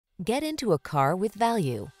Get into a car with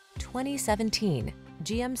value. 2017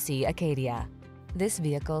 GMC Acadia. This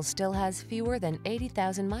vehicle still has fewer than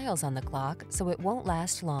 80,000 miles on the clock, so it won't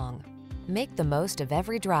last long. Make the most of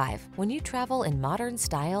every drive when you travel in modern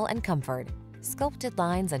style and comfort. Sculpted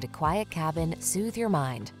lines and a quiet cabin soothe your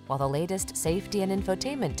mind, while the latest safety and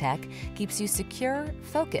infotainment tech keeps you secure,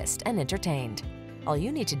 focused, and entertained. All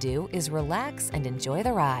you need to do is relax and enjoy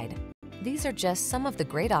the ride. These are just some of the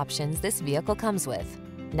great options this vehicle comes with: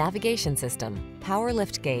 navigation system, power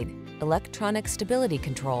liftgate, electronic stability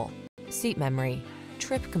control, seat memory,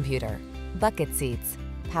 trip computer, bucket seats,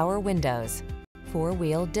 power windows,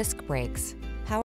 four-wheel disc brakes,